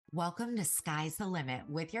Welcome to Sky's the Limit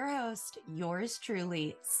with your host, yours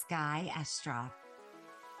truly, Sky Estroff.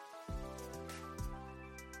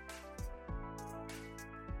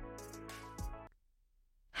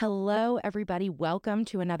 Hello, everybody. Welcome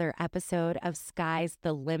to another episode of Sky's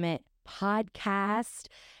the Limit podcast.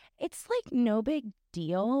 It's like no big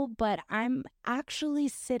deal, but I'm actually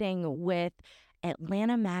sitting with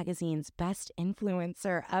Atlanta Magazine's Best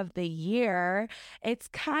Influencer of the Year. It's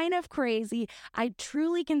kind of crazy. I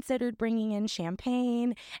truly considered bringing in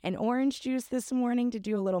champagne and orange juice this morning to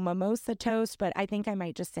do a little mimosa toast, but I think I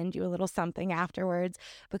might just send you a little something afterwards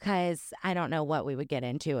because I don't know what we would get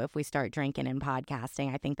into if we start drinking and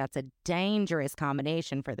podcasting. I think that's a dangerous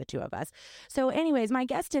combination for the two of us. So anyways, my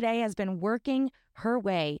guest today has been working her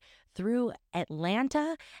way through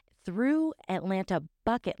Atlanta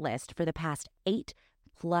Bucketlist for the past 8+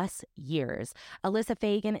 years. Alyssa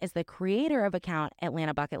Fagien is the creator of account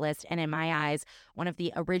Atlanta Bucketlist, and in my eyes, one of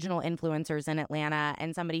the original influencers in Atlanta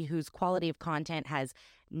and somebody whose quality of content has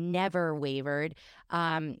never wavered.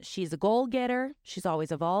 She's a goal getter. She's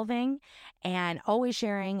always evolving and always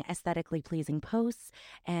sharing aesthetically pleasing posts.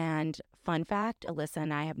 And fun fact, Alyssa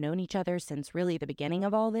and I have known each other since really the beginning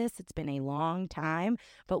of all this. It's been a long time,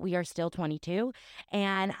 but we are still 22.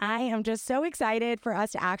 And I am just so excited for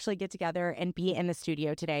us to actually get together and be in the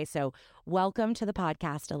studio today. So welcome to the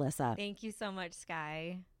podcast, Alyssa. Thank you so much,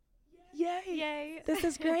 Sky. Yay. Yay. This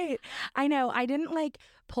is great. I know I didn't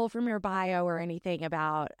pull from your bio or anything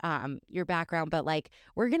about your background, but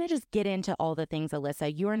we're going to just get into all the things,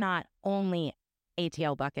 Alyssa. You are not only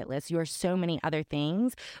ATL Bucketlist, you are so many other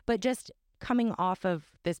things, but just coming off of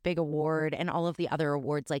this big award and all of the other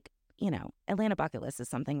awards, Atlanta Bucketlist is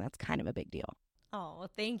something that's kind of a big deal. Oh,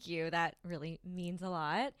 well, thank you. That really means a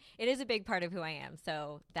lot. It is a big part of who I am.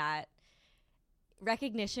 So that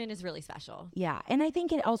recognition is really special. Yeah. And I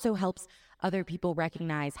think it also helps other people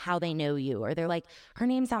recognize how they know you, or they're like, her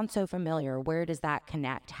name sounds so familiar. Where does that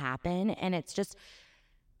connect happen? And it's just,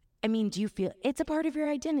 do you feel it's a part of your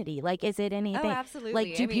identity? Is it anything? Oh,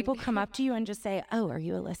 absolutely. Do people come up to you and just say, oh, are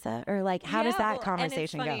you Alyssa? Or how does that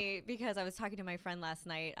conversation go? And it's funny because I was talking to my friend last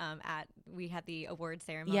night we had the award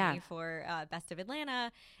ceremony for Best of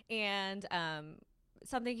Atlanta, and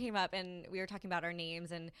something came up and we were talking about our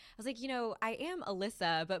names, and I was like, I am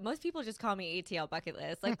Alyssa, but most people just call me ATL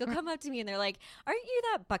Bucketlist. They'll come up to me and they're like, aren't you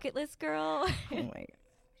that bucket list girl? Oh my God.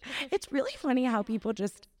 It's really funny how people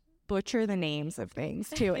just butcher the names of things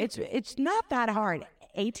too. It's not that hard.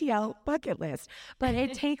 ATL Bucketlist, but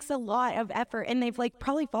it takes a lot of effort, and they've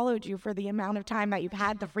probably followed you for the amount of time that you've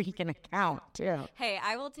had the freaking account too. Hey,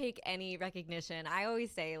 I will take any recognition. I always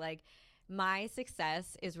say my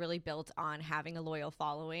success is really built on having a loyal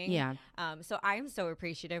following. Yeah. So I'm so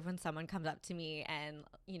appreciative when someone comes up to me and,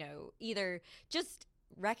 either just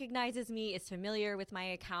recognizes me, is familiar with my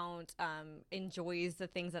account, enjoys the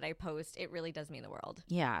things that I post. It really does mean the world.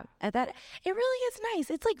 Yeah. That it really is nice.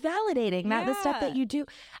 It's validating that the stuff that you do.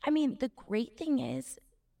 The great thing is,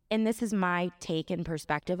 and this is my take and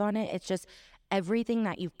perspective on it, it's just everything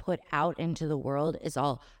that you've put out into the world is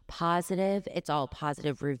all positive. It's all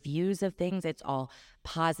positive reviews of things. It's all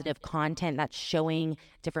positive content that's showing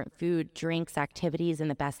different food, drinks, activities in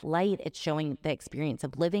the best light. It's showing the experience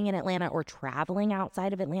of living in Atlanta or traveling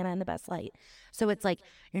outside of Atlanta in the best light. So it's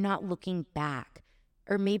you're not looking back,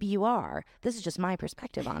 or maybe you are. This is just my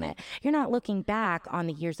perspective on it. You're not looking back on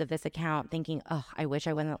the years of this account thinking, oh, I wish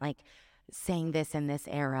I wasn't saying this in this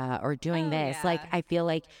era or doing this. Yeah. I feel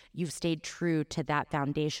like you've stayed true to that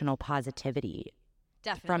foundational positivity.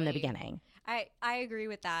 Definitely. From the beginning. I agree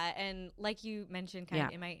with that. And like you mentioned kind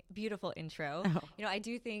of in my beautiful intro, I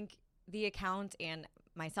do think the account, and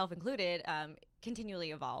myself included,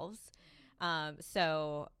 continually evolves.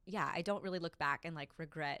 So yeah, I don't really look back and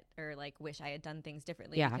regret or wish I had done things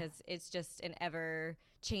differently, because it's just an ever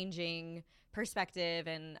changing perspective.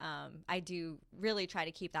 And I do really try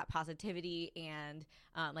to keep that positivity and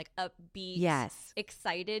upbeat,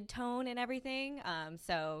 excited tone and everything.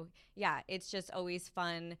 So yeah, it's just always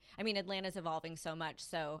fun. Atlanta's evolving so much,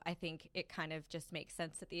 so I think it kind of just makes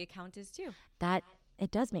sense that the account is too. That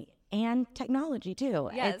it does make, and technology too.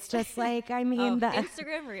 Yes. It's just the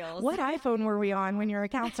Instagram Reels. What iPhone were we on when your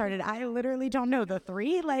account started? I literally don't know. The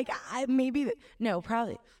 3? No,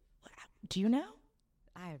 probably. Do you know?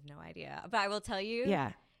 I have no idea, but I will tell you.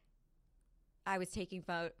 Yeah. I was taking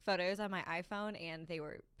photos on my iPhone and they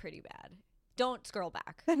were pretty bad. Don't scroll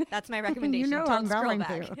back. That's my recommendation. Don't I'm scroll going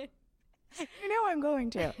back. to. I'm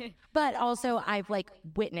going to. But also I've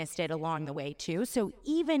witnessed it along the way too. So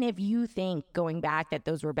even if you think going back that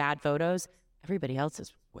those were bad photos, everybody else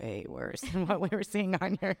is way worse than what we were seeing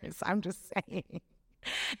on yours. I'm just saying.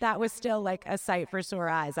 That was still like a sight for sore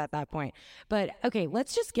eyes at that point. But okay,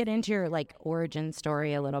 let's just get into your like origin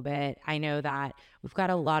story a little bit. I know that we've got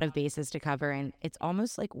a lot of bases to cover, and it's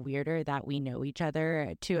almost like weirder that we know each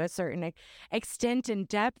other to a certain extent and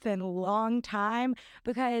depth and long time,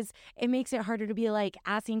 because it makes it harder to be like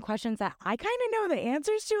asking questions that I kind of know the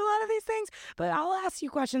answers to a lot of these things, but I'll ask you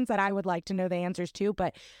questions that I would like to know the answers to.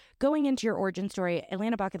 But going into your origin story,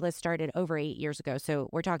 Atlanta Bucketlist started over 8 years ago. So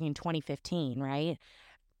we're talking 2015, right?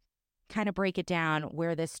 Kind of break it down,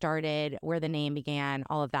 where this started, where the name began,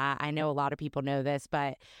 all of that. I know a lot of people know this,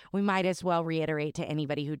 but we might as well reiterate to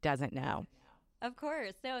anybody who doesn't know. Of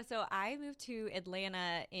course. So I moved to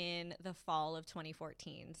Atlanta in the fall of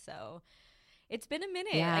 2014. So it's been a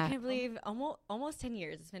minute. Yeah. I can't believe almost 10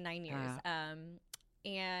 years. It's been 9 years.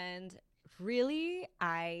 And really,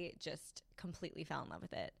 I just completely fell in love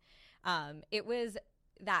with it. It was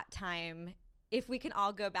that time, if we can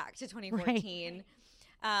all go back to 2014,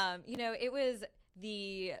 it was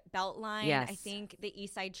the Beltline. Yes. I think the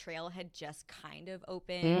East Side Trail had just kind of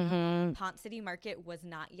opened. Mm-hmm. Ponce City Market was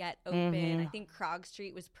not yet open. Mm-hmm. I think Krog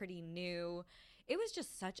Street was pretty new. It was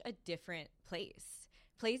just such a different place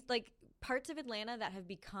like parts of Atlanta that have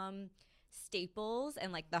become staples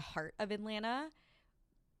and like the heart of Atlanta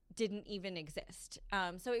didn't even exist.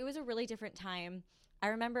 So it was a really different time. I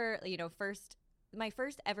remember, my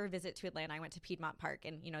first ever visit to Atlanta, I went to Piedmont Park,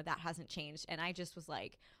 and, that hasn't changed. And I just was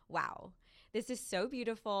like, wow, this is so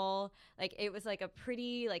beautiful. Like, it was like a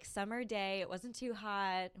pretty summer day. It wasn't too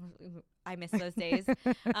hot. I miss those days.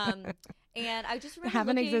 And I just remember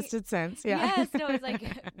haven't existed since. Yeah. Yes. No, it was like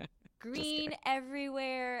green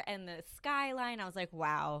everywhere and the skyline. I was like,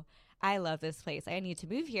 wow, I love this place. I need to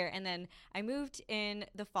move here. And then I moved in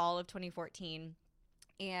the fall of 2014,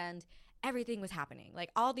 and everything was happening.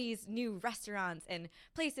 Like, all these new restaurants and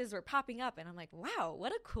places were popping up. And I'm like, wow,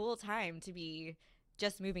 what a cool time to be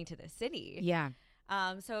just moving to the city. Yeah.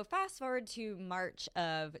 So fast forward to March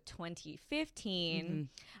of 2015, Mm-hmm.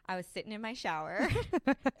 I was sitting in my shower.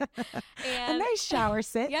 And a nice shower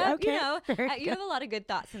sit. Yeah, okay. You have a lot of good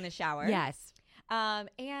thoughts in the shower. Yes.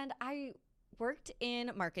 And I worked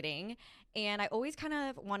in marketing, and I always kind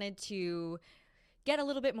of wanted to get a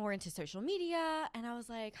little bit more into social media. And I was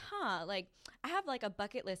like, I have a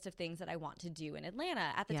bucket list of things that I want to do in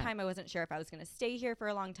Atlanta. At the time, I wasn't sure if I was going to stay here for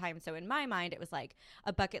a long time. So in my mind, it was like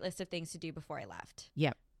a bucket list of things to do before I left.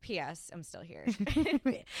 Yep. P.S. I'm still here.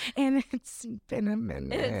 And it's been a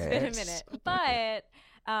minute. But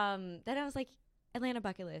then I was like, Atlanta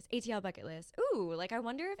bucket list, ATL bucket list. Ooh, I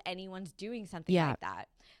wonder if anyone's doing something like that.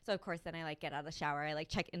 So of course, then I get out of the shower, I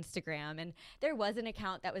check Instagram, and there was an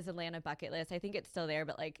account that was Atlanta bucket list. I think it's still there,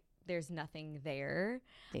 but there's nothing there.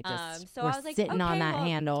 They just so were I was like, sitting on that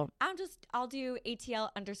handle. I'll do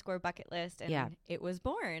ATL_bucket list, and it was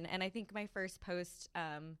born. And I think my first post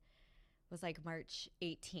was March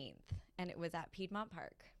 18th, and it was at Piedmont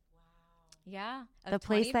Park. Yeah. The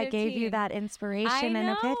place that gave you that inspiration and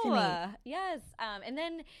epiphany. Yes. And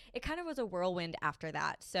then it kind of was a whirlwind after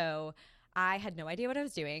that. So I had no idea what I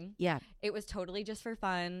was doing. Yeah. It was totally just for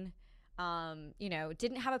fun.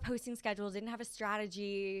 Didn't have a posting schedule, didn't have a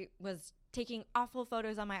strategy, was taking awful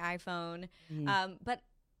photos on my iPhone. Mm-hmm. But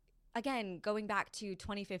again, going back to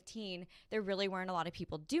 2015, there really weren't a lot of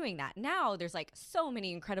people doing that. Now there's so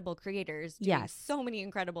many incredible creators doing so many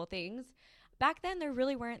incredible things. Back then, there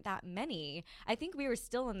really weren't that many. I think we were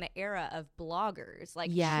still in the era of bloggers,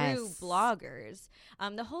 true bloggers.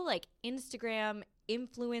 The whole Instagram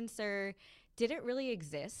influencer didn't really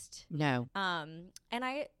exist. No.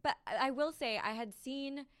 But I will say I had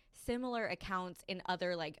seen similar accounts in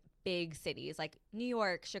other big cities like New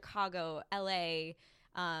York, Chicago, LA.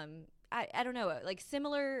 I don't know,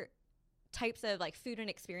 similar types of food and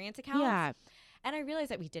experience accounts. Yeah. And I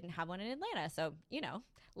realized that we didn't have one in Atlanta. So,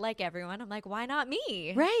 like everyone, I'm like, why not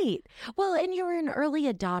me? Right. Well, and you're an early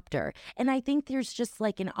adopter. And I think there's just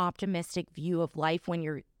an optimistic view of life when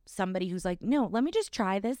you're somebody who's like, no, let me just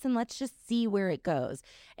try this and let's just see where it goes.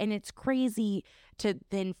 And it's crazy to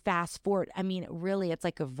then fast forward. I mean, really, it's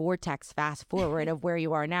like a vortex fast forward of where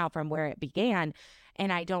you are now from where it began.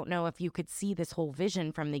 And I don't know if you could see this whole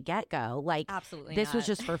vision from the get-go. Absolutely this not. was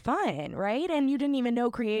just for fun, right? And you didn't even know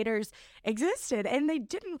creators existed, and they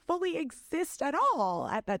didn't fully exist at all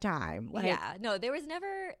at the time. No, there was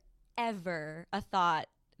never, ever a thought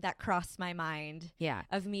that crossed my mind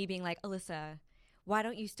of me being like, Alyssa, why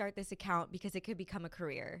don't you start this account because it could become a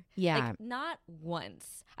career? Yeah. Like, not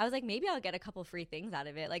once. I was like, maybe I'll get a couple free things out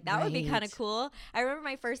of it. Like, that would be kind of cool. I remember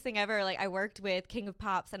my first thing ever, like, I worked with King of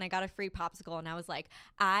Pops and I got a free popsicle and I was like,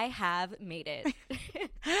 I have made it.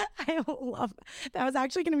 I love that. Was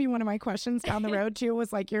actually going to be one of my questions down the road too,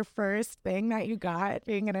 was like your first thing that you got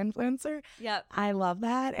being an influencer. Yep. I love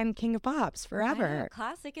that. And King of Pops forever.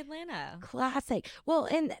 Classic Atlanta. Classic. Well,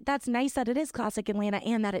 and that's nice that it is classic Atlanta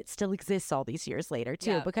and that it still exists all these years later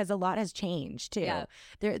too, because a lot has changed too.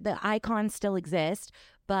 The icons still exist,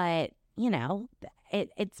 but you know,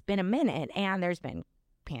 it's been a minute and there's been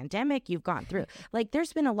pandemic you've gone through. Like,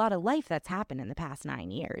 there's been a lot of life that's happened in the past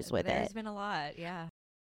 9 years with it. There's been a lot, yeah.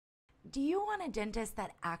 Do you want a dentist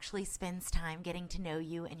that actually spends time getting to know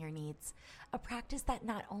you and your needs? A practice that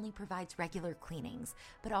not only provides regular cleanings,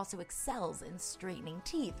 but also excels in straightening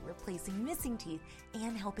teeth, replacing missing teeth,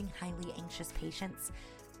 and helping highly anxious patients?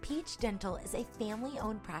 Peach Dental is a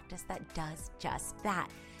family-owned practice that does just that.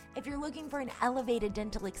 If you're looking for an elevated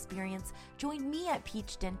dental experience, join me at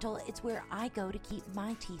Peach Dental. It's where I go to keep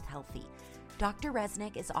my teeth healthy. Dr.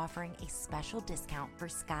 Resnick is offering a special discount for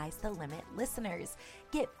Sky's the Limit listeners.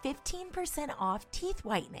 Get 15% off teeth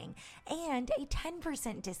whitening and a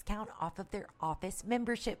 10% discount off of their office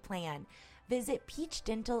membership plan. Visit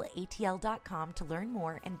peachdentalatl.com to learn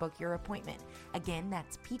more and book your appointment. Again,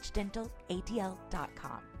 that's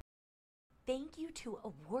peachdentalatl.com. Thank you to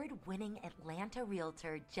award-winning Atlanta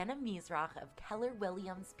realtor Jenna Mizrach of Keller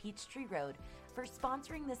Williams Peachtree Road for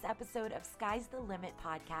sponsoring this episode of Sky's the Limit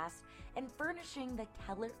podcast and furnishing the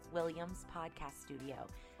Keller Williams podcast studio.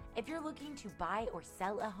 If you're looking to buy or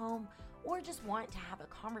sell a home or just want to have a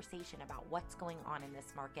conversation about what's going on in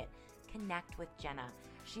this market, connect with Jenna.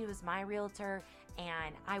 She was my realtor,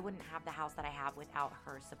 and I wouldn't have the house that I have without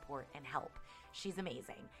her support and help. She's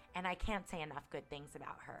amazing, and I can't say enough good things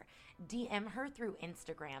about her. DM her through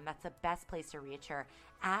Instagram. That's the best place to reach her,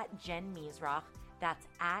 at Jen Mizrach. That's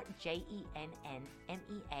at JenNmeasroch.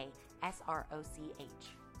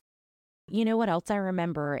 You know what else I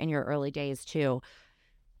remember in your early days too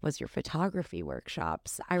was your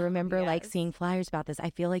workshops. I remember like seeing flyers about this. I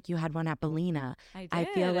feel like you had one at Bellina. I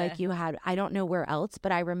feel like you had, I don't know where else,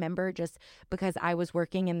 but I remember just because I was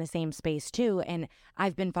working in the same space too. And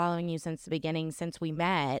I've been following you since the beginning, since we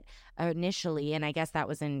met initially. And I guess that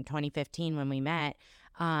was in 2015 when we met.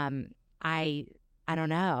 I don't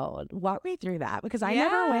know. Walk me through that because I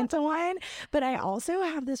never went to one, but I also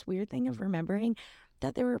have this weird thing of remembering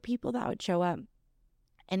that there were people that would show up.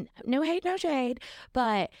 And no hate, no shade,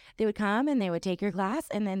 but they would come and they would take your class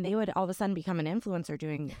and then they would all of a sudden become an influencer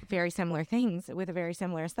doing very similar things with a very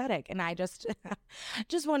similar aesthetic. And I just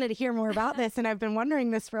wanted to hear more about this. And I've been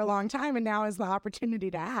wondering this for a long time. And now is the opportunity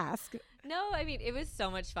to ask. No, I mean, it was so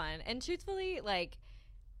much fun. And truthfully, like,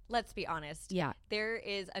 let's be honest. Yeah. There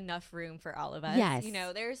is enough room for all of us. Yes. You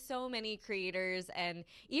know, there's so many creators. And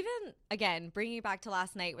even, again, bringing it back to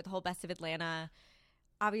last night with the whole Best of Atlanta,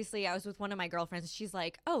 obviously, I was with one of my girlfriends. She's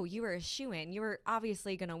like, oh, you were a shoo-in. You were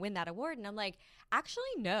obviously going to win that award. And I'm like, actually,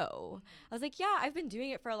 no. I was like, yeah, I've been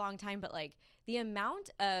doing it for a long time. But like the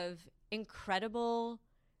amount of incredible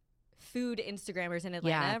food Instagrammers in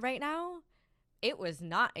Atlanta right now, it was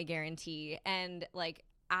not a guarantee. And like,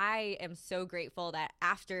 I am so grateful that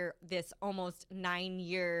after this almost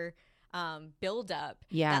 9-year buildup,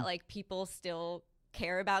 that like people still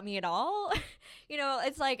care about me at all. You know,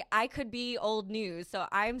 it's like I could be old news. So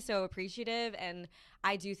I'm so appreciative, and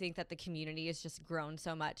I do think that the community has just grown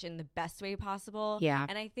so much in the best way possible. Yeah.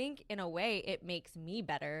 And I think in a way it makes me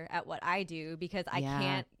better at what I do because I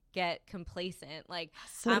can't get complacent. Like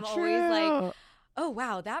I'm always like, oh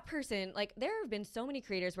wow, that person, like there have been so many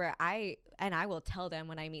creators where I will tell them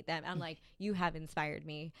when I meet them, I'm like, you have inspired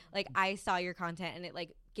me. Like I saw your content and it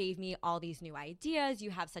like gave me all these new ideas. You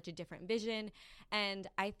have such a different vision. And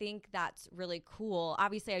I think that's really cool.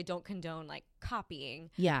 Obviously I don't condone like copying,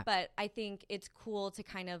 but I think it's cool to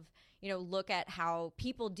kind of, you know, look at how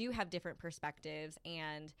people do have different perspectives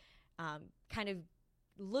and kind of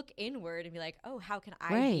look inward and be like, oh, how can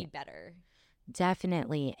I be better?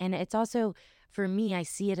 Definitely. And it's also, for me, I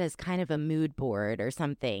see it as kind of a mood board or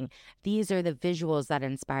something. These are the visuals that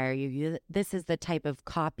inspire you. This is the type of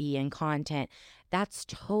copy and content. That's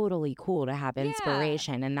totally cool to have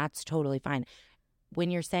inspiration, and that's totally fine.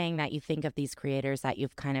 When you're saying that you think of these creators that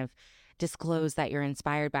you've kind of disclosed that you're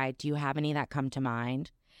inspired by, do you have any that come to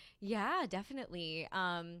mind? Yeah, definitely.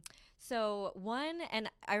 So one, and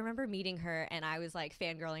I remember meeting her and I was like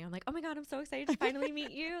fangirling. I'm like, oh my God, I'm so excited to finally meet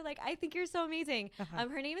you. Like, I think you're so amazing.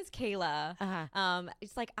 Her name is Kayla.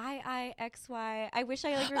 It's like IIXY. I wish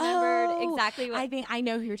I like remembered exactly what. I think I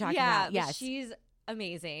know who you're talking about. Yes. She's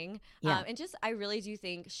amazing. And just, I really do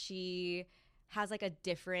think she has like a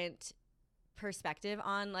different perspective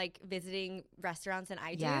on like visiting restaurants than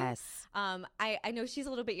I do. Yes. I know she's a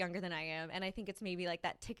little bit younger than I am, and I think it's maybe like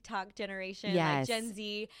that TikTok generation, yes. like Gen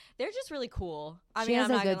Z. They're just really cool. She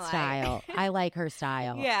has a good style. I like her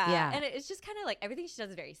style. Yeah. And it's just kind of like everything she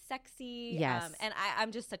does is very sexy. Yes. And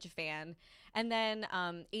I'm just such a fan. And then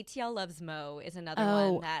ATL Loves Mo is another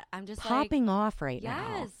one that I'm just popping off right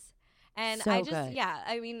now. Yes. And so I just, good.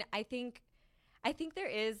 I mean, I think there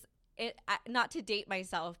is, not to date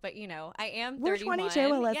myself, but I am 31. We're 22,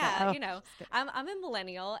 Alyssa. Yeah, I'm a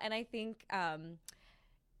millennial, and I think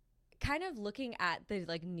kind of looking at the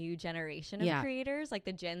like new generation of creators, like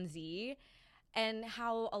the Gen Z, and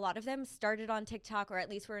how a lot of them started on TikTok, or at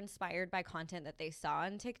least were inspired by content that they saw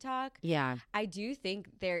on TikTok. Yeah, I do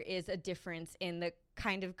think there is a difference in the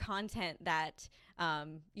kind of content that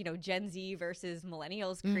Gen Z versus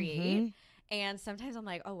millennials create. And sometimes I'm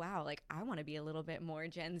like, oh, wow, like I want to be a little bit more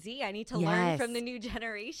Gen Z. I need to learn from the new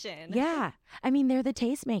generation. Yeah. I mean, they're the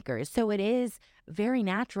tastemakers. So it is very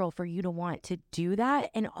natural for you to want to do that,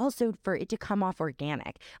 and also for it to come off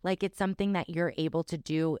organic. Like it's something that you're able to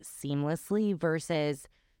do seamlessly versus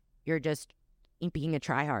you're just being a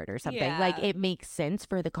tryhard or something. Yeah. Like it makes sense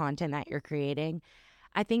for the content that you're creating.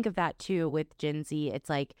 I think of that too with Gen Z. It's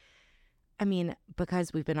like, I mean,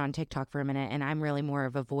 because we've been on TikTok for a minute and I'm really more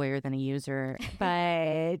of a voyeur than a user,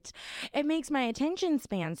 but it makes my attention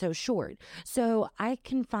span so short. So I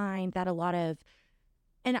can find that a lot of,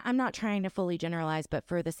 and I'm not trying to fully generalize, but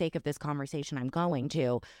for the sake of this conversation, I'm going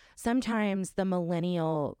to. Sometimes the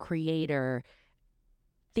millennial creator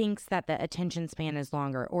thinks that the attention span is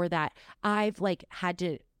longer, or that I've like had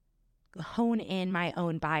to hone in my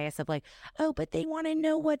own bias of like, oh, but they want to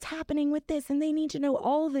know what's happening with this and they need to know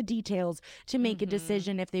all the details to make a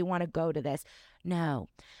decision if they want to go to this. No,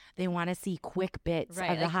 they want to see quick bits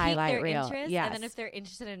of the highlight reel. Yes. And then if they're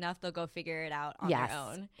interested enough, they'll go figure it out on their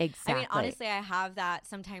own. Exactly. I mean, honestly, I have that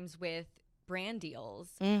sometimes with brand deals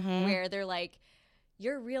where they're like,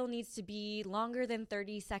 your reel needs to be longer than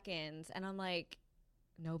 30 seconds. And I'm like,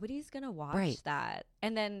 nobody's going to watch that.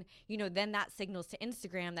 And then, then that signals to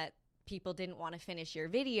Instagram that people didn't want to finish your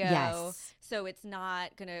video, so it's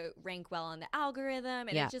not going to rank well on the algorithm.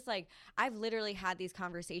 And it's just like, I've literally had these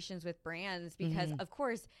conversations with brands because of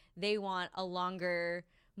course they want a longer,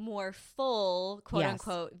 more full quote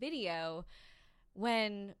unquote video,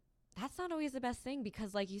 when that's not always the best thing,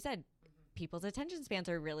 because like you said, people's attention spans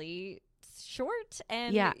are really short,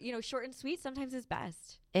 and short and sweet sometimes is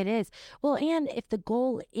best. It is. Well, and if the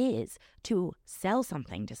goal is to sell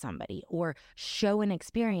something to somebody or show an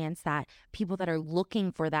experience that people that are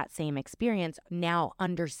looking for that same experience now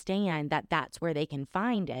understand that that's where they can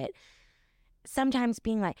find it, sometimes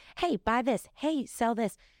being like, hey, buy this, hey, sell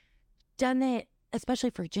this, done it,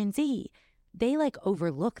 especially for Gen Z, they like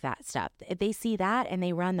overlook that stuff. They see that and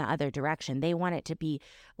they run the other direction. They want it to be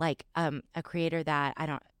like a creator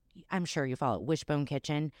that I'm sure you follow, Wishbone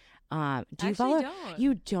Kitchen. Do you follow? Don't.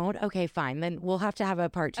 You don't? Okay, fine. Then we'll have to have a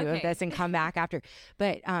part 2 of this and come back after.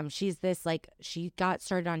 But she's this like, she got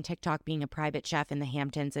started on TikTok being a private chef in the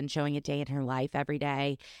Hamptons and showing a day in her life every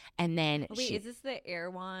day. And then is this the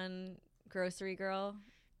Erewhon grocery girl?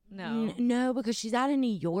 No. No, because she's out in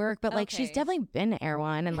New York, but like she's definitely been to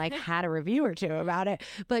Erewhon and like had a review or 2 about it.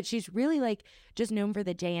 But she's really like just known for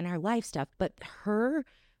the day in her life stuff. But her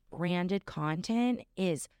branded content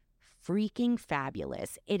is freaking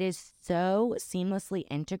fabulous. It is so seamlessly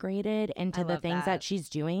integrated into the things that she's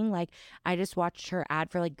doing. Like I just watched her ad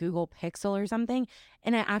for like Google Pixel or something,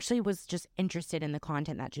 and I actually was just interested in the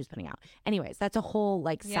content that she was putting out. Anyways, that's a whole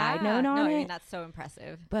like side note on it. I mean, that's so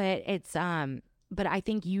impressive. But it's but I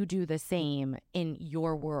think you do the same in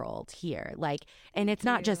your world here. Like, and it's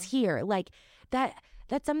not just here. Like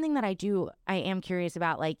that's something that I am curious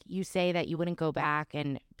about. Like you say that you wouldn't go back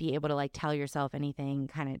and be able to like tell yourself anything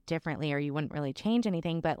kind of differently, or you wouldn't really change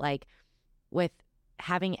anything. But like with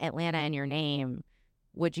having Atlanta in your name,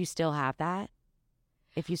 would you still have that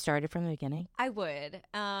if you started from the beginning? I would.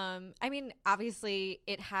 I mean, obviously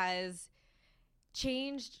it has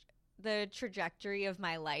changed the trajectory of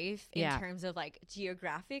my life in terms of like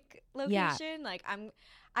geographic location. Like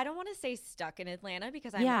I don't want to say stuck in Atlanta,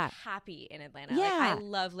 because I'm happy in Atlanta. Like I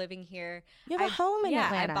love living here. You have a home in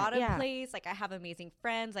Atlanta. I bought a place. Like I have amazing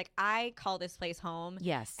friends. Like I call this place home.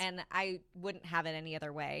 Yes. And I wouldn't have it any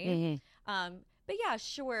other way. But yeah,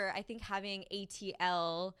 sure. I think having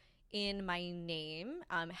ATL in my name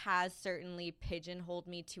has certainly pigeonholed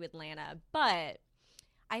me to Atlanta. But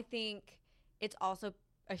I think it's also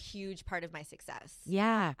a huge part of my success.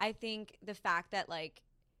 Yeah. I think the fact that like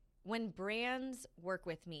when brands work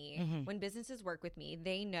with me, when businesses work with me,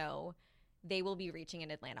 they know they will be reaching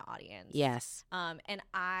an Atlanta audience. Yes. And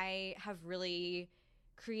I have really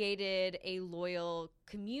created a loyal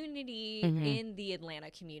community in the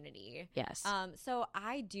Atlanta community. Yes. So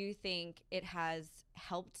I do think it has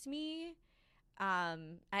helped me.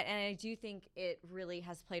 And I do think it really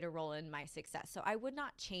has played a role in my success. So I would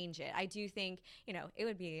not change it. I do think, you know, it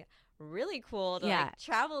would be really cool to like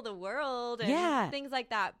travel the world and things like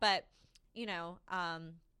that. But, you know,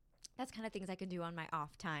 that's kind of things I can do on my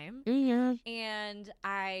off time. And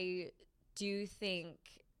I do think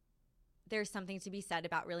there's something to be said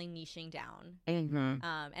about really niching down.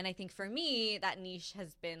 And I think for me, that niche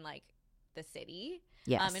has been like the city.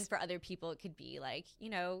 Yes. And for other people, it could be like, you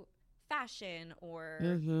know, fashion or,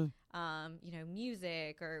 you know,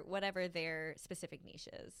 music or whatever their specific niche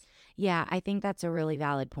is. Yeah, I think that's a really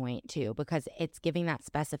valid point too, because it's giving that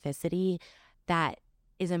specificity that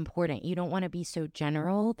is important. You don't want to be so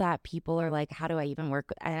general that people are like, how do I even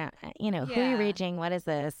work? You know, who are you reaching? What is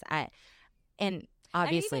this? And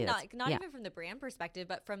obviously, and even not even from the brand perspective,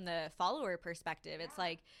 but from the follower perspective, it's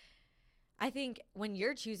like, I think when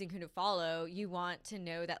you're choosing who to follow, you want to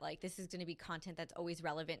know that like this is going to be content that's always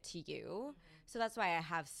relevant to you. So that's why I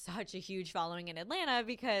have such a huge following in Atlanta,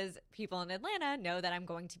 because people in Atlanta know that I'm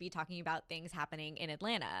going to be talking about things happening in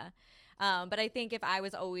Atlanta. But I think if I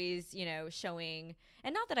was always, you know, showing,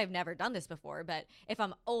 and not that I've never done this before, but if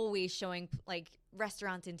I'm always showing like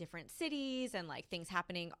restaurants in different cities and like things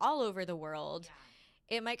happening all over the world,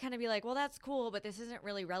 it might kind of be like, well, that's cool, but this isn't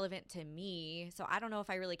really relevant to me. So I don't know if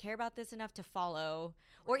I really care about this enough to follow.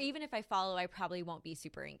 Or even if I follow, I probably won't be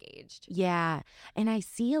super engaged. Yeah. And I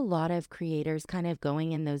see a lot of creators kind of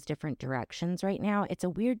going in those different directions right now. It's a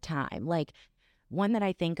weird time. Like one that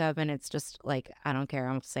I think of, and it's just like, I don't care,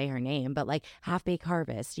 I won't say her name, but like Half Baked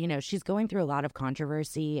Harvest, you know, she's going through a lot of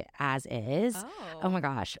controversy as is. Oh my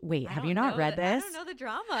gosh. Wait, have you not read this? I don't know the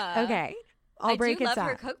drama. Okay. I'll break it down. I do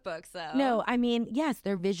love her cookbooks, though. No, I mean, yes,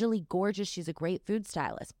 they're visually gorgeous. She's a great food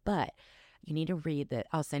stylist, but you need to read that.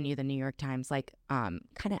 I'll send you the New York Times, like, kind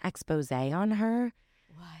of expose on her.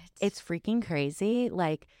 What? It's freaking crazy.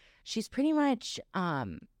 Like, she's pretty much,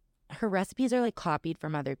 her recipes are like copied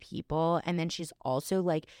from other people, and then she's also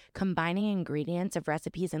like combining ingredients of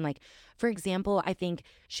recipes. And like, for example, I think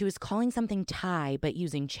she was calling something Thai but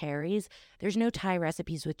using cherries. There's no Thai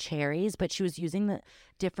recipes with cherries, but she was using the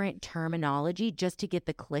different terminology just to get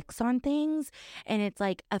the clicks on things, and it's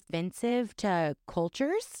like offensive to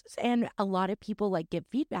cultures, and a lot of people like give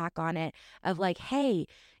feedback on it of like, hey,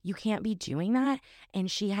 you can't be doing that. And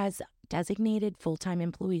she has designated full-time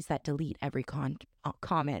employees that delete every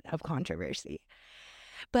comment of controversy.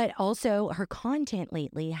 But also her content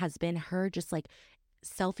lately has been her just like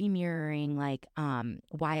selfie mirroring like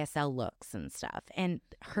YSL looks and stuff, and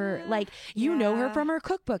her like you know her from her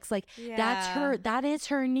cookbooks, like that is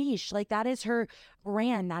her niche, like that is her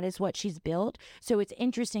brand, that is what she's built. So it's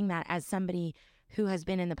interesting that as somebody who has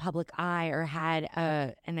been in the public eye or had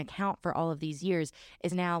an account for all of these years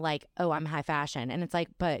is now like, oh, I'm high fashion. And it's like,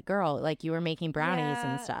 but girl, like you were making brownies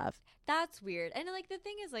and stuff. That's weird. And like the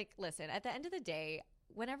thing is like, listen, at the end of the day,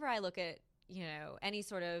 whenever I look at, you know, any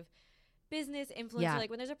sort of business influencer, like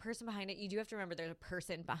when there's a person behind it, you do have to remember there's a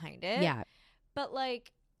person behind it. Yeah. But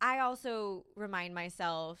like, I also remind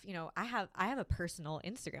myself, you know, I have a personal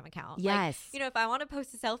Instagram account. Yes. Like, you know, if I want to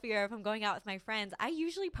post a selfie or if I'm going out with my friends, I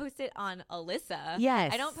usually post it on Alyssa.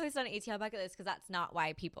 Yes. I don't post it on ATL Bucketlist because that's not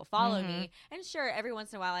why people follow me. And sure, every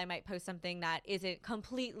once in a while I might post something that isn't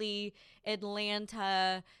completely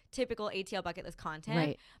Atlanta typical ATL Bucketlist content.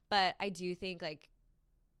 Right. But I do think like,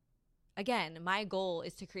 again, my goal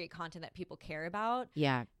is to create content that people care about.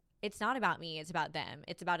 Yeah. It's not about me. It's about them.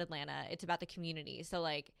 It's about Atlanta. It's about the community. So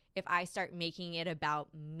like if I start making it about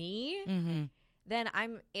me, then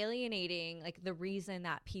I'm alienating like the reason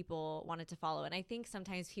that people wanted to follow. And I think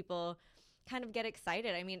sometimes people kind of get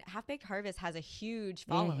excited. I mean, Half Baked Harvest has a huge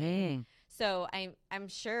following. So I'm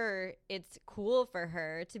sure it's cool for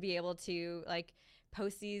her to be able to like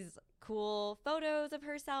post these cool photos of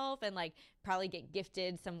herself and like probably get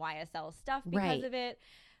gifted some YSL stuff because of it.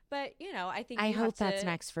 But, you know, I think I hope that's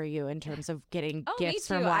next for you in terms of getting gifts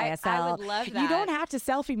from YSL. I would love that. You don't have to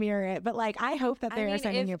selfie mirror it, but like I hope that they are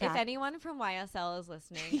sending you back. If anyone from YSL is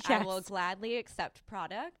listening, I will gladly accept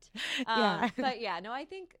product. But yeah, no, I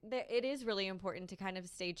think that it is really important to kind of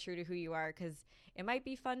stay true to who you are, because it might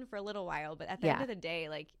be fun for a little while, but at the end of the day,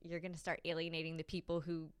 like you're going to start alienating the people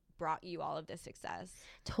who brought you all of this success.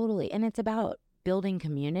 Totally. And it's about building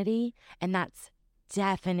community, and that's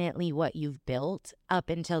definitely what you've built up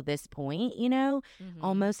until this point, you know,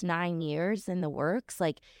 almost 9 years in the works.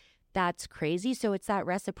 Like that's crazy. So it's that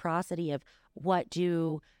reciprocity of what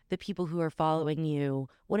do the people who are following you,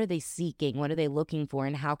 what are they seeking? What are they looking for?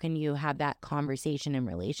 And how can you have that conversation and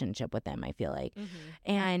relationship with them, I feel like.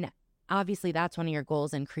 And obviously that's one of your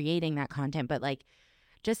goals in creating that content. But like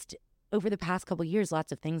just over the past couple of years,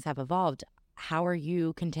 lots of things have evolved. How are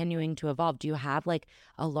you continuing to evolve? Do you have like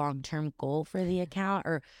a long-term goal for the account,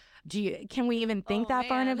 or can we even think that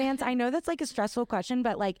far in advance? I know that's like a stressful question,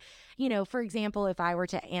 but like, you know, for example, if I were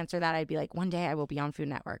to answer that, I'd be like, one day I will be on Food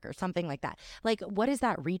Network or something like that. Like, what is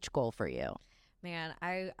that reach goal for you? Man,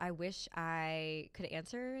 I wish I could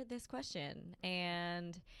answer this question.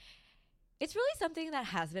 And it's really something that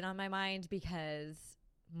has been on my mind because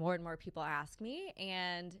more and more people ask me,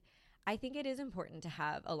 and I think it is important to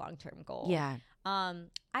have a long-term goal. Yeah.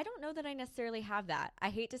 I don't know that I necessarily have that. I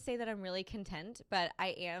hate to say that I'm really content, but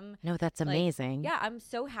I am. No, that's amazing. Yeah, I'm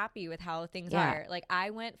so happy with how things are. Like, I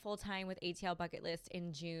went full-time with ATL Bucketlist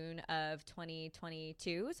in June of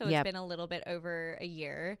 2022, so it's been a little bit over a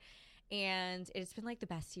year, and it's been like the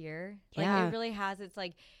best year. Like, it really has. It's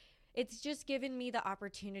like, it's just given me the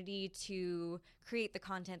opportunity to create the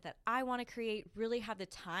content that I want to create, really have the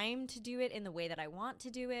time to do it in the way that I want to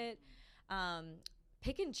do it,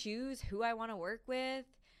 pick and choose who I want to work with.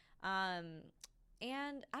 And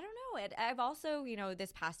I don't know. I've also, you know,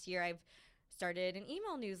 this past year, I've started an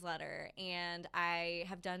email newsletter, and I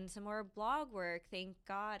have done some more blog work. Thank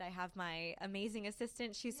God I have my amazing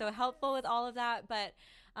assistant. She's so helpful with all of that. But,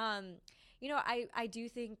 you know, I do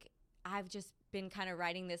think I've just been kind of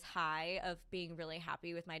riding this high of being really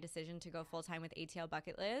happy with my decision to go full-time with ATL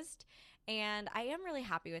Bucketlist. And I am really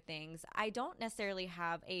happy with things. I don't necessarily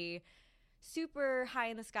have a super high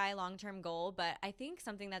in the sky long-term goal, but I think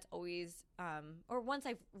something that's always, or once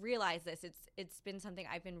I've realized this, it's been something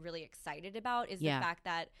I've been really excited about is the fact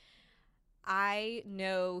that I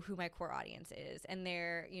know who my core audience is, and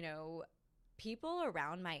they're, you know, people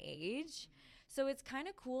around my age. So it's kind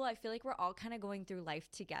of cool. I feel like we're all kind of going through life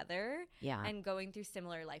together and going through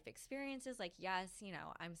similar life experiences. Like, yes, you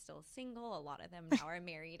know, I'm still single. A lot of them now are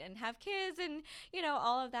married and have kids and, you know,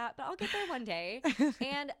 all of that. But I'll get there one day.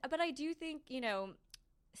 But I do think, you know,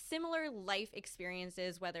 similar life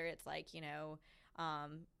experiences, whether it's like, you know,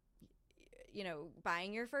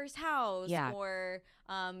 buying your first house or,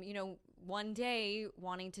 you know, one day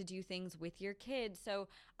wanting to do things with your kids. So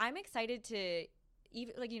I'm excited to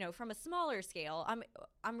even, like, you know, from a smaller scale,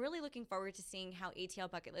 I'm really looking forward to seeing how ATL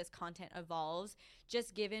Bucketlist content evolves,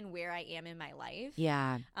 just given where I am in my life.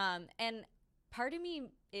 Yeah. And part of me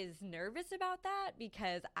is nervous about that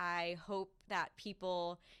because I hope that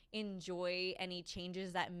people enjoy any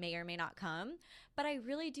changes that may or may not come. But I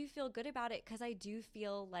really do feel good about it because I do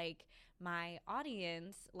feel like my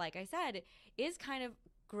audience, like I said, is kind of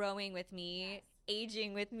growing with me,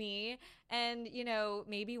 aging with me, and, you know,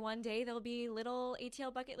 maybe one day there'll be little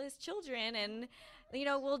ATL Bucketlist children, and, you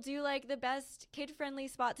know, we'll do like the best kid-friendly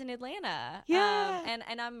spots in Atlanta.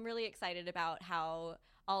 And I'm really excited about how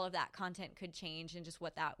all of that content could change and just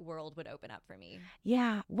what that world would open up for me.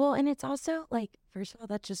 Yeah. Well, and it's also like, first of all,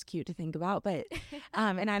 that's just cute to think about, but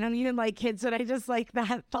and I don't even like kids, but I just like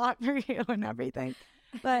that thought for you and everything.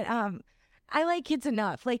 But I like kids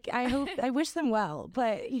enough. Like, I wish them well,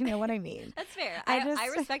 but you know what I mean. That's fair. I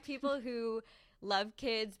respect people who love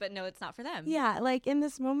kids, but no, it's not for them. Yeah, like in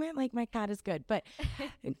this moment, like my cat is good, but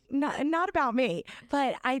not about me.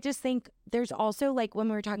 But I just think there's also, like, when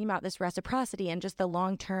we were talking about this reciprocity and just the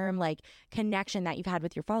long-term like connection that you've had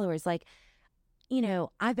with your followers, like, you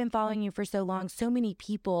know, I've been following you for so long. So many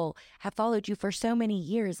people have followed you for so many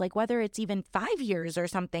years. Like, whether it's even 5 years or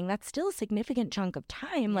something, that's still a significant chunk of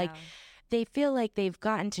time. Like, they feel like they've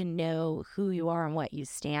gotten to know who you are and what you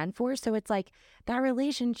stand for. So it's like that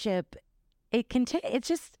relationship,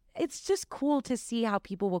 it's just cool to see how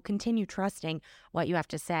people will continue trusting what you have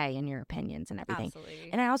to say and your opinions and everything. Absolutely.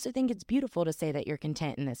 And I also think it's beautiful to say that you're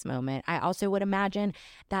content in this moment. I also would imagine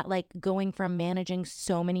that, like, going from managing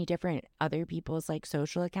so many different other people's like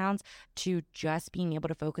social accounts to just being able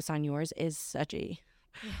to focus on yours is such a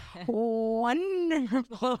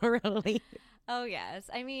wonderful relief. Oh, yes.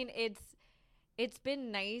 I mean, it's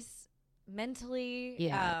been nice mentally.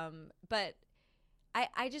 Yeah. But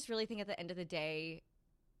I just really think at the end of the day,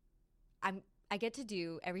 I get to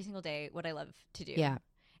do every single day what I love to do. Yeah.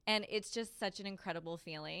 And it's just such an incredible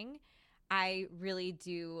feeling. I really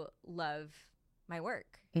do love my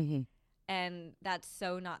work. Mm-hmm. And that's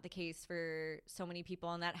so not the case for so many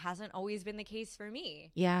people. And that hasn't always been the case for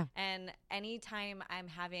me. Yeah. And anytime I'm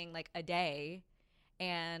having like a day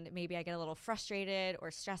and maybe I get a little frustrated or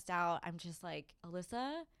stressed out, I'm just like,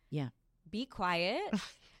 Alyssa, be quiet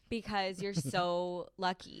because you're so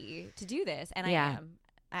lucky to do this. And I am.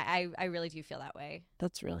 I really do feel that way.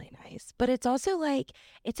 That's really nice. But it's also like,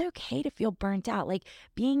 it's okay to feel burnt out. Like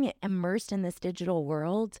being immersed in this digital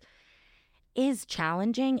world is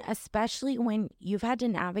challenging, especially when you've had to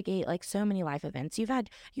navigate like so many life events. You've had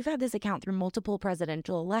this account through multiple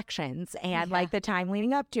presidential elections and like the time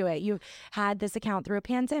leading up to it. You've had this account through a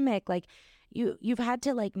pandemic. Like you've had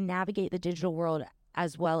to like navigate the digital world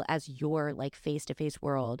as well as your like face-to-face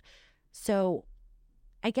world. So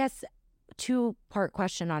I guess 2-part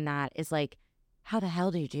question on that is like, how the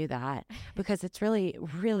hell do you do that? Because it's really,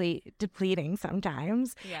 really depleting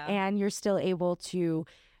sometimes. Yeah. And you're still able to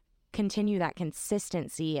continue that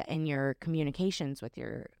consistency in your communications with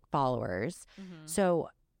your followers. Mm-hmm. So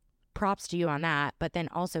props to you on that. But then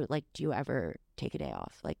also, like, do you ever take a day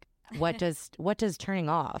off? Like, what does turning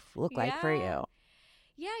off look like for you?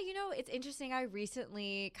 Yeah, you know, it's interesting. I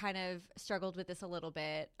recently kind of struggled with this a little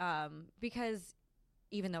bit because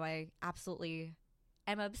even though I absolutely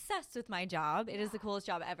am obsessed with my job, it is the coolest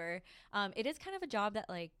job ever. It is kind of a job that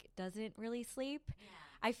like doesn't really sleep. Yeah.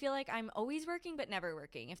 I feel like I'm always working but never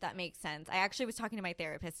working, if that makes sense. I actually was talking to my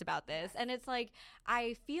therapist about this, and it's like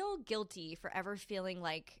I feel guilty for ever feeling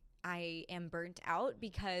like I am burnt out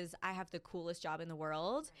because I have the coolest job in the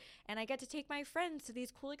world and I get to take my friends to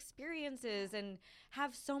these cool experiences and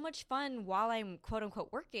have so much fun while I'm quote unquote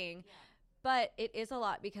working. Yeah. But it is a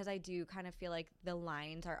lot because I do kind of feel like the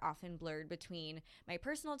lines are often blurred between my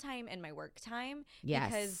personal time and my work time.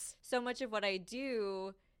 Yes. Because so much of what I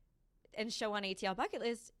do and show on ATL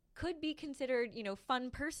Bucketlist could be considered, you know,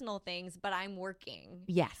 fun personal things, but I'm working.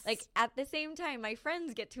 Yes. Like at the same time, my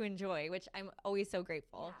friends get to enjoy, which I'm always so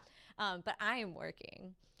grateful. Yeah. But I am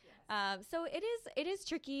working. Yes. So it is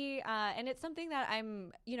tricky. And it's something that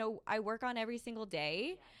I work on every single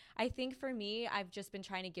day. Yeah. I think for me, I've just been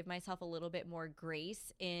trying to give myself a little bit more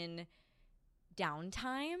grace in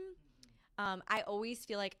downtime. I always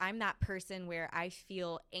feel like I'm that person where I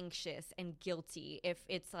feel anxious and guilty if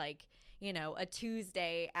it's like, you know, a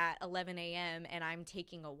Tuesday at 11 a.m. and I'm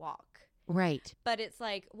taking a walk. Right. But it's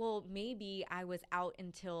like, well, maybe I was out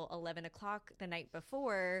until 11 o'clock the night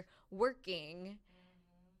before working.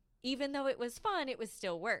 Even though it was fun, it was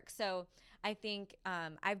still work. So I think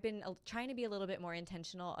I've been trying to be a little bit more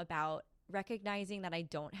intentional about recognizing that I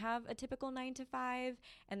don't have a typical 9 to 5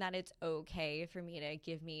 and that it's okay for me to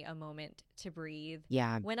give me a moment to breathe.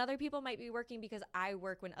 Yeah. When other people might be working because I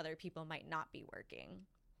work when other people might not be working.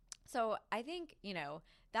 So I think, you know,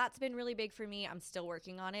 that's been really big for me. I'm still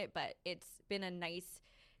working on it, but it's been a nice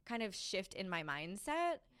kind of shift in my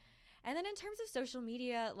mindset. And then in terms of social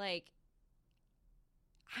media, like,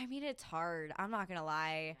 I mean, it's hard. I'm not going to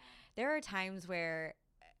lie. There are times where,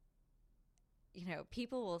 you know,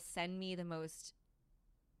 people will send me the most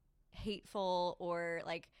hateful or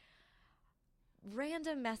like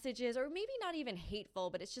random messages, or maybe not even hateful,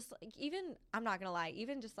 but it's just like, even, I'm not going to lie,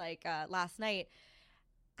 even just like last night,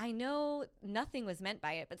 I know nothing was meant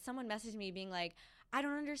by it, but someone messaged me being like, I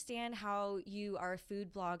don't understand how you are a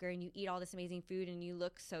food blogger and you eat all this amazing food and you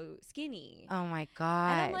look so skinny. Oh my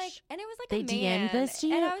gosh. And I'm like, and it was like they a man. DM'd this to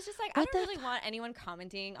you? And I was just like, I don't really want anyone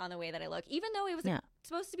commenting on the way that I look, even though it was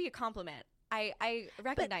supposed to be a compliment. I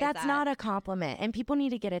recognize that. But that's not a compliment, and people need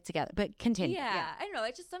to get it together. But continue. Yeah, I don't know.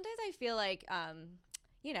 It's just sometimes I feel like,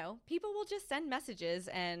 you know, people will just send messages,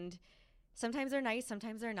 and sometimes they're nice,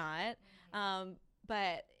 sometimes they're not.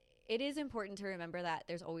 But it is important to remember that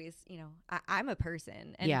there's always, you know, I'm a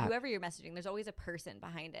person, and whoever you're messaging, there's always a person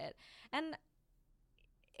behind it, and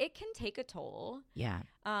it can take a toll. Yeah.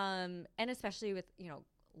 And especially with, you know,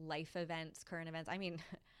 life events, current events. I mean,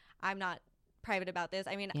 I'm not private about this.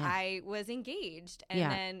 I mean, I was engaged, and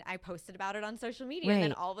then I posted about it on social media, and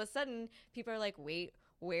then all of a sudden people are like, wait,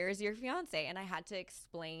 where's your fiance? And I had to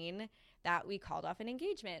explain that we called off an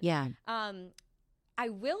engagement. Yeah. I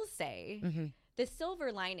will say the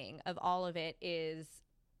silver lining of all of it is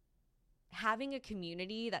having a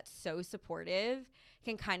community that's so supportive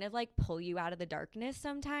can kind of like pull you out of the darkness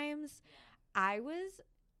sometimes. I was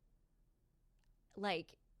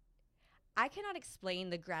like, I cannot explain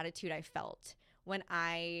the gratitude I felt when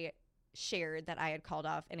I shared that I had called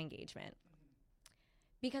off an engagement,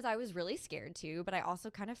 because I was really scared too, but I also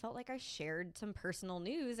kind of felt like I shared some personal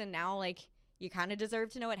news, and now like you kind of deserve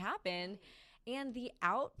to know what happened. And the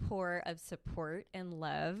outpour of support and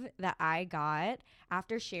love that I got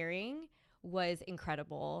after sharing was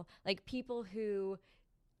incredible. Like people who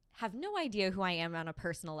have no idea who I am on a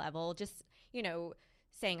personal level, just, you know,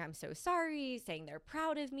 saying I'm so sorry, saying they're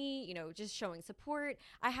proud of me, you know, just showing support.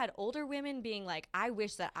 I had older women being like, I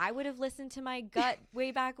wish that I would have listened to my gut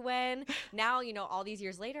way back when. Now, you know, all these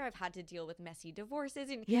years later, I've had to deal with messy divorces.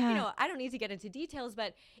 And, you know, I don't need to get into details,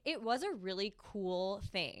 but it was a really cool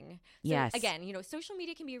thing. So again, you know, social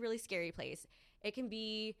media can be a really scary place. It can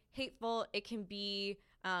be hateful. It can be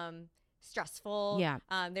stressful.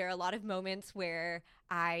 There are a lot of moments where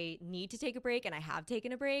I need to take a break, and I have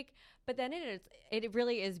taken a break. But then it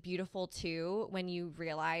really is beautiful too when you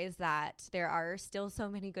realize that there are still so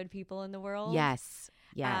many good people in the world. Yes.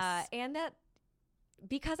 And that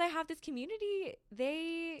because I have this community,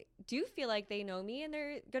 they do feel like they know me and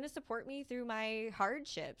they're going to support me through my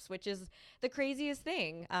hardships, which is the craziest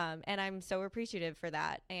thing. And I'm so appreciative for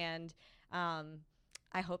that. And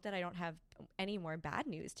I hope that I don't have any more bad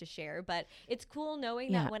news to share, but it's cool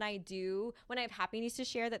knowing that when I have happy news to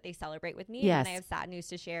share, that they celebrate with me. And when I have sad news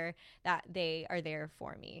to share, that they are there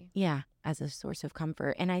for me. Yeah, as a source of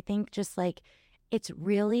comfort. And I think just like, it's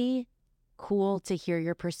really cool to hear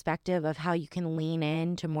your perspective of how you can lean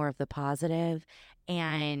into more of the positive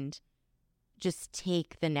and just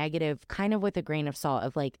take the negative kind of with a grain of salt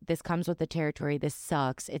of like, this comes with the territory, this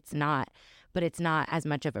sucks. But it's not as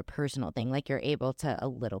much of a personal thing. Like, you're able to a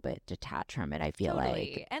little bit detach from it, I feel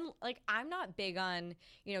like. And like, I'm not big on,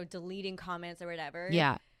 you know, deleting comments or whatever.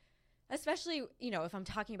 Yeah. Especially, you know, if I'm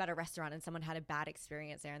talking about a restaurant and someone had a bad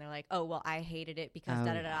experience there and they're like, oh, well, I hated it because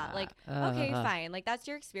da-da-da-da. Like, okay, fine. Like, that's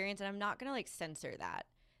your experience and I'm not going to like censor that.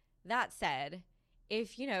 That said,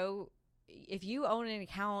 if you own an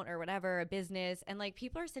account or whatever, a business, and like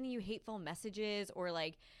people are sending you hateful messages or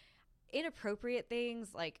like inappropriate things,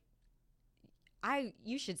 like,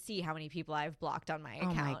 you should see how many people I've blocked on my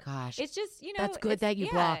account. Oh my gosh. It's just, you know. That's good that you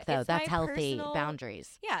block, though. That's healthy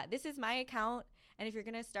boundaries. Yeah, this is my account. And if you're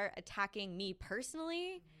going to start attacking me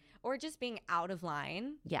personally or just being out of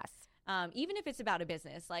line. Yes. Even if it's about a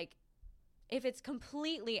business, like if it's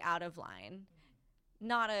completely out of line,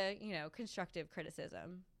 not a, you know, constructive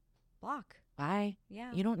criticism, block. Bye.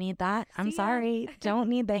 Yeah. You don't need that. I'm sorry. Don't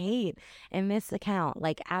need the hate in this account.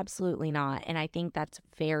 Like, absolutely not. And I think that's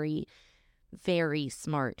very, very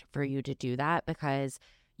smart for you to do that, because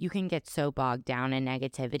you can get so bogged down in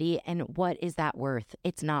negativity. And what is that worth?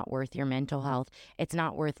 It's not worth your mental health. It's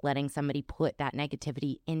not worth letting somebody put that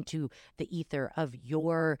negativity into the ether of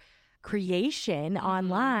your creation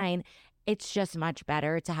online. It's just much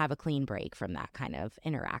better to have a clean break from that kind of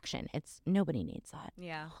interaction. Nobody needs that.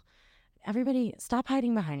 Yeah. Everybody stop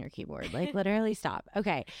hiding behind your keyboard. Like, literally stop.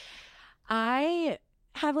 Okay. I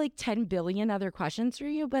have like 10 billion other questions for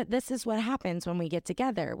you, but this is what happens when we get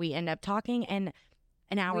together. We end up talking and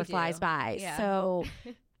an hour flies by. Yeah. So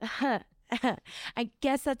I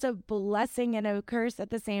guess that's a blessing and a curse at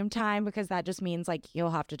the same time, because that just means like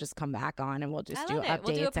you'll have to just come back on and we'll just do updates.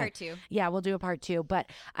 We'll do a part 2. Yeah, we'll do a part 2. But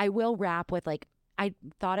I will wrap with like, I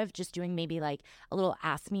thought of just doing maybe like a little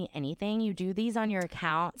Ask Me Anything. You do these on your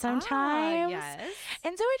account sometimes. Yes.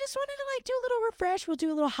 And so I just wanted to like do a little refresh. We'll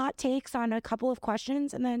do a little hot takes on a couple of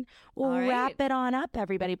questions and then we'll wrap it on up,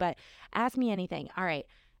 everybody. But Ask Me Anything. All right.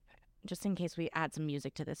 Just in case we add some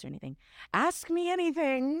music to this or anything. Ask Me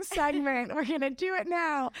Anything segment. We're going to do it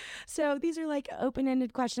now. So these are like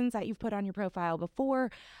open-ended questions that you've put on your profile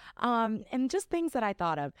before. And just things that I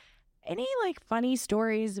thought of. Any like funny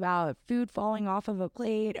stories about food falling off of a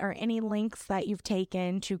plate, or any links that you've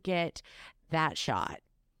taken to get that shot?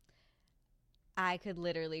 I could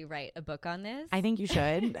literally write a book on this. I think you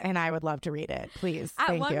should, and I would love to read it. Please.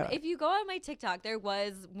 Thank you. If you go on my TikTok, there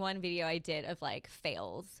was one video I did of like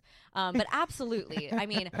fails. But absolutely. I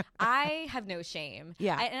mean, I have no shame.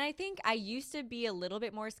 Yeah. And I think I used to be a little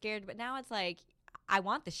bit more scared, but now it's like, I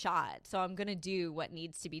want the shot, so I'm going to do what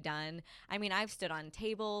needs to be done. I mean, I've stood on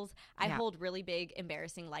tables. I hold really big,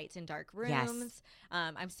 embarrassing lights in dark rooms. Yes.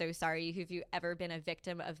 I'm so sorry if you've ever been a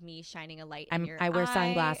victim of me shining a light in your eye. I wear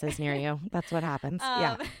sunglasses near you. That's what happens.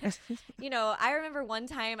 Yeah. You know, I remember one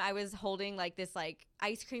time I was holding like this like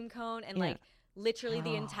ice cream cone and like literally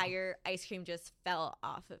the entire ice cream just fell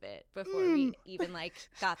off of it before we even like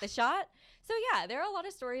got the shot. So yeah, there are a lot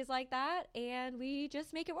of stories like that, and we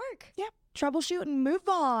just make it work. Yep. Troubleshoot and move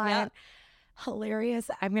on. Yep. Hilarious.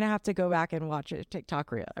 I'm gonna have to go back and watch a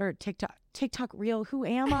TikTok reel. Who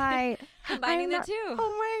am I? Combining the two.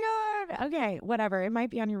 Oh my god. Okay, whatever. It might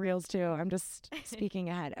be on your reels too. I'm just speaking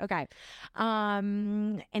ahead. Okay.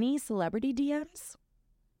 Any celebrity DMs?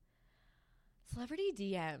 Celebrity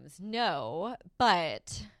DMs? No,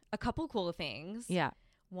 but a couple cool things. Yeah.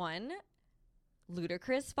 One,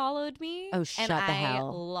 Ludacris followed me. Oh, shut the hell.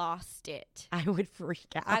 I lost it. I would freak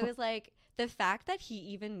out. I was like, the fact that he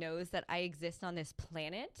even knows that I exist on this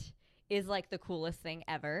planet is like the coolest thing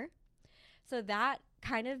ever. So that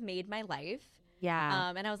kind of made my life.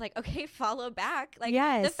 Yeah. And I was like, okay, follow back. Like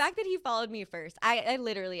yes. the fact that he followed me first, I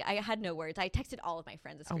literally, I had no words. I texted all of my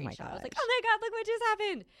friends a screenshot. I was like, oh my God, look what just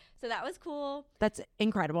happened. So that was cool. That's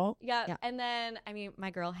incredible. Yeah. And then, I mean, my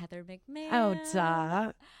girl, Heather McMahon. Oh,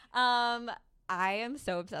 duh. I am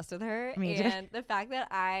so obsessed with her. And the fact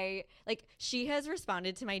that she has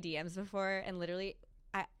responded to my DMs before, and literally,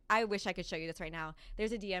 I wish I could show you this right now.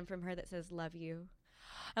 There's a DM from her that says, love you.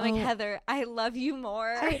 I'm like, Heather, I love you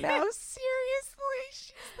more. I know, seriously.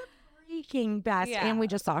 She's the freaking best. Yeah. And we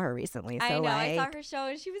just saw her recently. So I know, I saw her show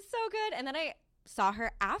and she was so good. And then I saw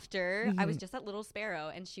her after. I was just at Little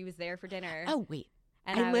Sparrow and she was there for dinner. Oh, wait.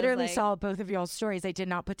 And I literally saw both of y'all's stories. I did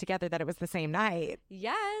not put together that it was the same night.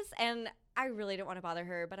 Yes. And I really didn't want to bother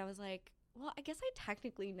her, but I was like, well, I guess I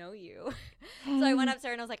technically know you. So I went up to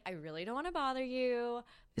her and I was like, I really don't want to bother you.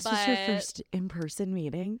 This was your first in-person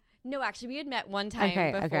meeting? No, actually, we had met one time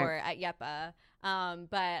before at Yepa.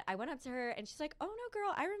 But I went up to her and she's like, oh, no,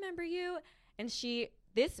 girl, I remember you. And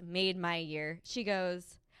this made my year. She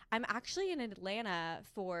goes, I'm actually in Atlanta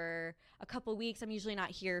for a couple weeks. I'm usually not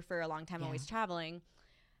here for a long time, always traveling.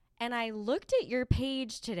 And I looked at your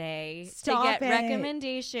page today to get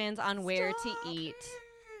recommendations on where to eat.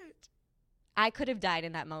 I could have died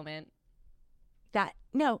in that moment.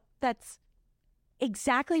 That's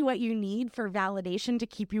exactly what you need for validation to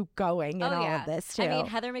keep you going in all of this too. I mean,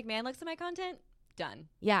 Heather McMahon looks at my content. Done.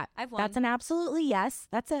 Yeah, I've won. That's an absolutely yes.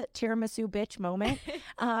 That's a tiramisu bitch moment.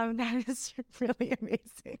 That is really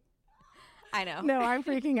amazing. I know. No, I'm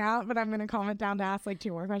freaking out, but I'm going to calm it down to ask like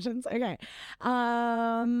 2 more questions. Okay.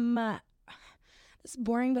 This is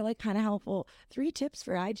boring, but like kind of helpful. 3 tips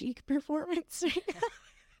for IG performance.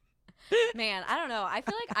 Man, I don't know. I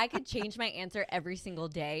feel like I could change my answer every single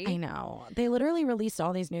day. I know. They literally released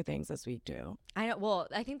all these new things this week too. I know. Well,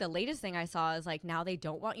 I think the latest thing I saw is like now they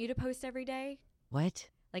don't want you to post every day. What?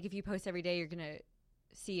 Like if you post every day, you're going to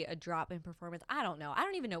see a drop in performance. I don't know. I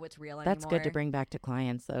don't even know what's real anymore. That's good to bring back to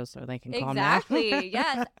clients though, so they can calm down. Exactly.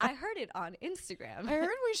 Yes. I heard it on Instagram. I heard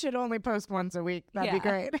we should only post once a week. That'd be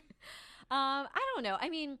great. I don't know. I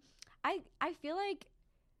mean, I feel like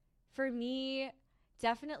for me,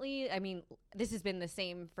 definitely, I mean, this has been the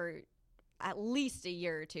same for at least a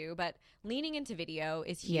year or two, but leaning into video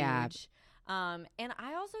is huge. Yeah. And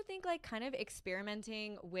I also think like kind of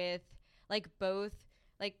experimenting with like both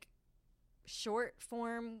like short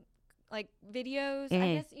form like videos.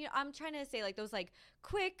 I guess, you know, I'm trying to say like those like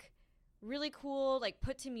quick, really cool, like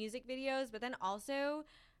put to music videos, but then also,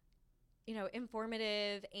 you know,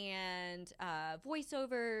 informative and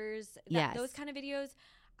voiceovers, those kind of videos.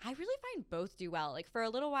 I really find both do well. Like for a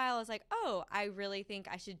little while, I was like, oh, I really think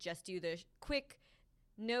I should just do the quick,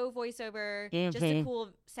 no voiceover, just a cool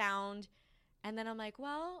sound. And then I'm like,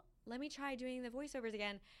 well, let me try doing the voiceovers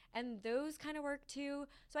again. And those kind of work too.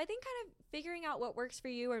 So I think kind of figuring out what works for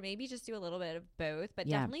you, or maybe just do a little bit of both, but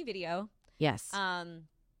definitely video. Yes. And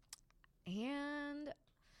man,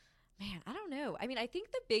 I don't know. I mean, I think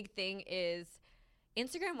the big thing is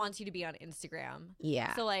Instagram wants you to be on Instagram.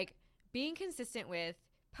 Yeah. So like being consistent with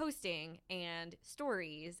posting and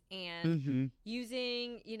stories and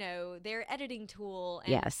using, you know, their editing tool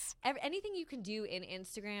and anything you can do in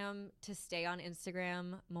Instagram to stay on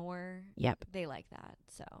Instagram more. Yep. They like that.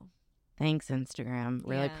 So thanks, Instagram.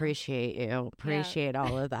 Really appreciate you. Appreciate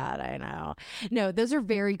all of that. I know. No, those are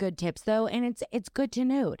very good tips though. And it's good to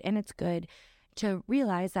note, and it's good to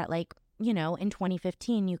realize that, like, you know, in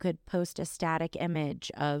 2015 you could post a static image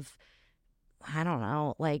of, I don't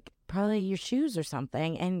know, like probably your shoes or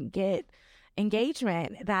something and get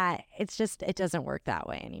engagement. That it doesn't work that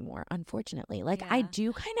way anymore, unfortunately. Like I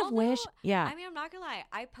do kind of wish. I mean, I'm not gonna lie,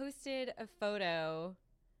 I posted a photo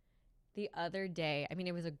the other day. I mean,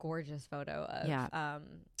 it was a gorgeous photo of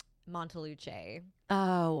Monteluce.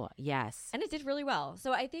 Oh yes. And it did really well.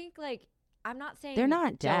 So I think like, I'm not saying they're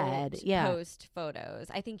not dead. Post photos.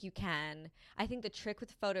 I think you can. I think the trick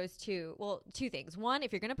with photos too. Well, 2 things. 1,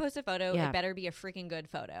 if you're gonna post a photo, it better be a freaking good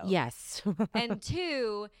photo. Yes. And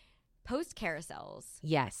 2, post carousels.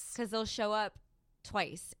 Yes. Because they'll show up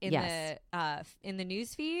twice in the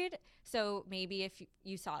news feed. So maybe if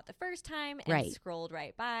you saw it the first time and scrolled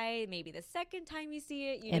right by, maybe the second time you see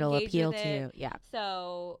it, it'll appeal to you. Yeah.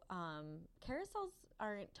 So carousels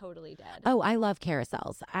aren't totally dead. Oh, I love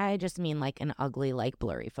carousels. I just mean like an ugly, like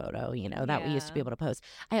blurry photo, you know, that we used to be able to post.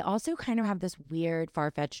 I also kind of have this weird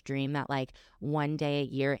far-fetched dream that like one day a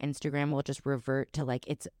year Instagram will just revert to like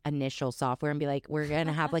its initial software and be like, we're going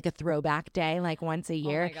to have like a throwback day like once a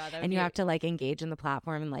year. Oh my God, and you have to like engage in the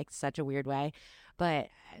platform in like such a weird way. But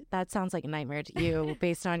that sounds like a nightmare to you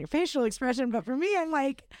based on your facial expression. But for me, I'm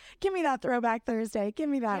like, give me that Throwback Thursday. Give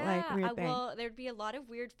me that weird thing. Well, there'd be a lot of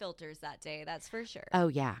weird filters that day. That's for sure. Oh,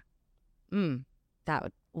 yeah.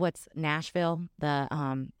 What's Nashville?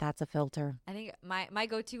 That's a filter. I think my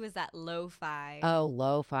go-to was that lo-fi. Oh,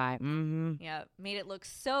 lo-fi. Mm-hmm. Yeah, made it look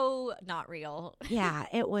so not real. Yeah,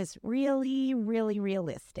 it was really, really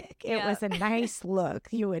realistic. It was a nice look.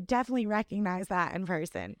 You would definitely recognize that in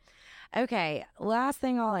person. Okay, last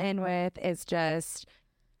thing I'll end with is just,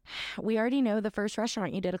 we already know the first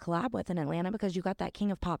restaurant you did a collab with in Atlanta because you got that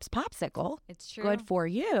King of Pops popsicle. It's true. Good for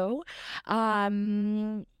you.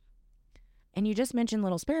 And you just mentioned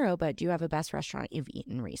Little Sparrow, but do you have a best restaurant you've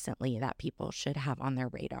eaten recently that people should have on their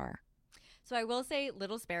radar? So I will say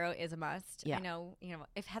Little Sparrow is a must. Yeah. I know,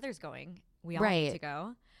 if Heather's going, we all need to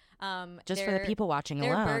go. Just for the people watching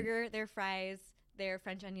alone. Their burger, their fries, their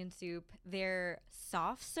French onion soup, their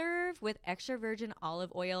soft serve with extra virgin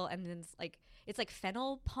olive oil, and then it's like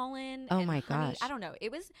fennel pollen. Oh and my honey. gosh. I don't know.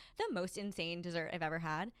 It was the most insane dessert I've ever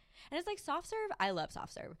had. And it's like soft serve. I love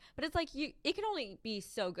soft serve, but it's like it can only be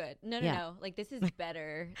so good. No. Like this is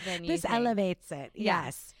better than you. This think. elevates it. Yeah.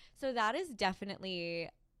 Yes. So that is definitely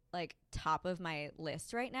like top of my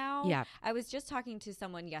list right now. Yeah. I was just talking to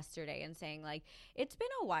someone yesterday and saying like, it's been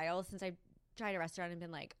a while since I tried a restaurant and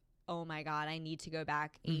been like, oh my God, I need to go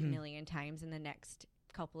back 8 million times in the next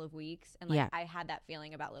couple of weeks. And I had that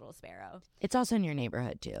feeling about Little Sparrow. It's also in your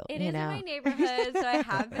neighborhood too. It is in my neighborhood, so I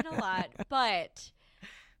have been a lot, but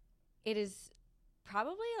it is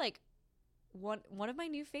probably like one of my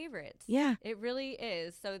new favorites. Yeah. It really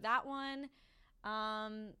is. So that one, what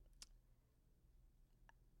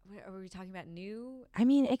are we talking about new? I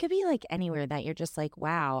mean, it could be like anywhere that you're just like,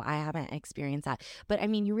 wow, I haven't experienced that. But I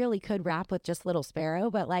mean, you really could wrap with just Little Sparrow,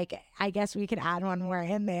 but like, I guess we could add one more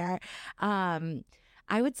in there.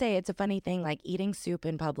 I would say it's a funny thing, like eating soup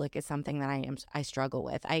in public is something that I struggle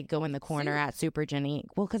with. I go in the corner at Super Jenny.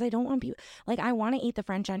 Well, because I don't want people, like I want to eat the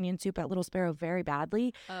French onion soup at Little Sparrow very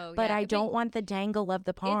badly, but I don't want the dangle of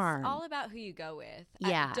the parm. It's all about who you go with.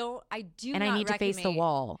 Yeah. I do and not I need to face the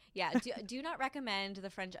wall. Yeah, do not recommend the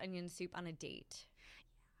French onion soup on a date.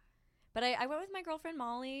 But I went with my girlfriend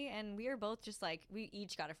Molly, and we were both just like, we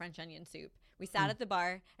each got a French onion soup. We sat at the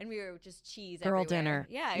bar, and we were just cheese girl everywhere. Dinner.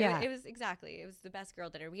 Yeah, it was exactly. It was the best girl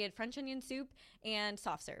dinner. We had French onion soup and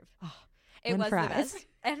soft serve. Oh, it was fries. the best.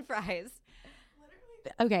 And fries.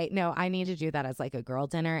 Okay, no, I need to do that as like a girl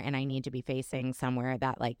dinner, and I need to be facing somewhere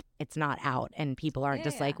that like it's not out and people aren't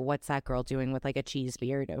like, what's that girl doing with like a cheese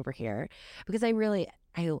beard over here? Because I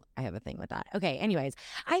have a thing with that. Okay, anyways,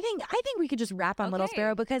 I think we could just wrap on Little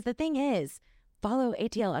Sparrow because the thing is, follow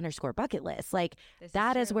ATL_Bucketlist. Like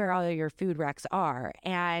that is where all your food recs are,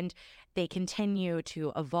 and they continue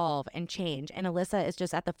to evolve and change. And Alyssa is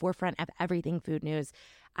just at the forefront of everything food news.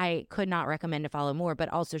 I could not recommend to follow more, but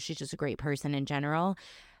also she's just a great person in general.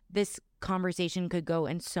 This conversation could go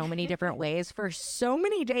in so many different ways for so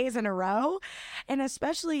many days in a row. And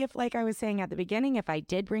especially if, like I was saying at the beginning, if I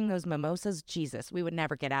did bring those mimosas, Jesus, we would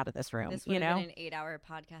never get out of this room. This would have been an 8-hour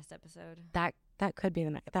podcast episode. That could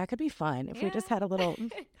be fun if we just had a little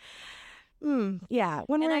yeah.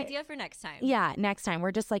 An idea for next time. Yeah, next time.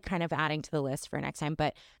 We're just like kind of adding to the list for next time.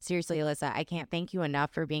 But seriously, Alyssa, I can't thank you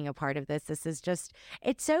enough for being a part of this. This is just,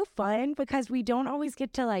 it's so fun because we don't always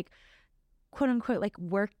get to like, quote unquote, like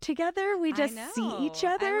work together. We just see each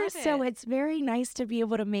other. So it's very nice to be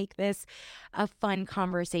able to make this a fun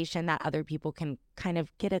conversation that other people can kind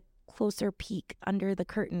of get a closer peek under the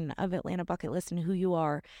curtain of Atlanta Bucketlist and who you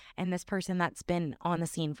are and this person that's been on the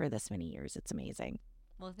scene for this many years. It's amazing.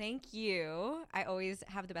 Well, thank you. I always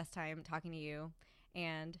have the best time talking to you.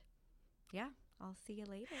 And yeah, I'll see you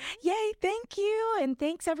later. Yay, thank you. And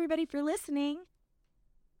thanks everybody for listening.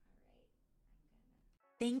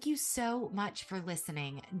 Thank you so much for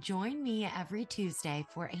listening. Join me every Tuesday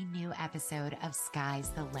for a new episode of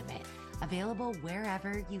Sky's the Limit, available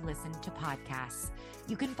wherever you listen to podcasts.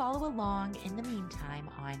 You can follow along in the meantime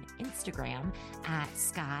on Instagram at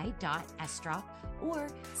sky.estroff or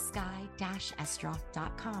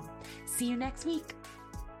sky-estroff.com. See you next week.